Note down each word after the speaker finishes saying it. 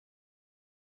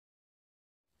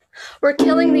We're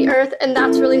killing the earth, and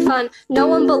that's really fun. No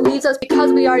one believes us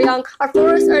because we are young. Our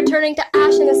forests are turning to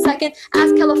ash in a second.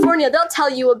 Ask California, they'll tell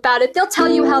you about it. They'll tell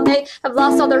you how they have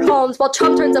lost all their homes while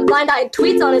Trump turns a blind eye and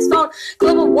tweets on his phone.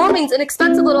 Global warming's an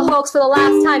expensive little hoax for the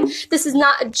last time. This is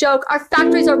not a joke. Our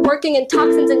factories are working and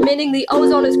toxins emitting. The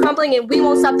ozone is crumbling and we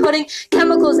won't stop putting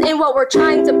chemicals in what we're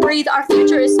trying to breathe. Our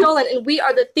future is stolen and we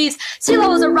are the thieves. Sea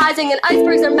levels are rising and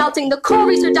icebergs are melting. The coral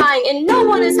reefs are dying and no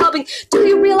one is helping. Do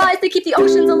you realize they keep the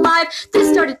oceans alive?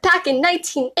 This started back in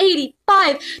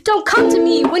 1985. Don't come to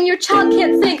me when your child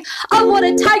can't think of what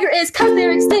a tiger is cause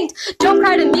they're extinct. Don't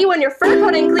cry to me when your fur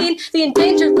coat ain't clean. The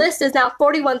endangered list is now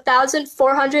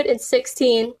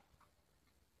 41,416.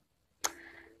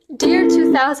 Dear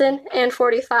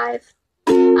 2045,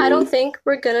 I don't think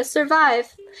we're gonna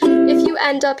survive. If you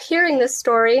end up hearing this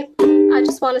story, I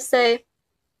just want to say,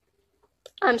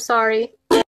 I'm sorry.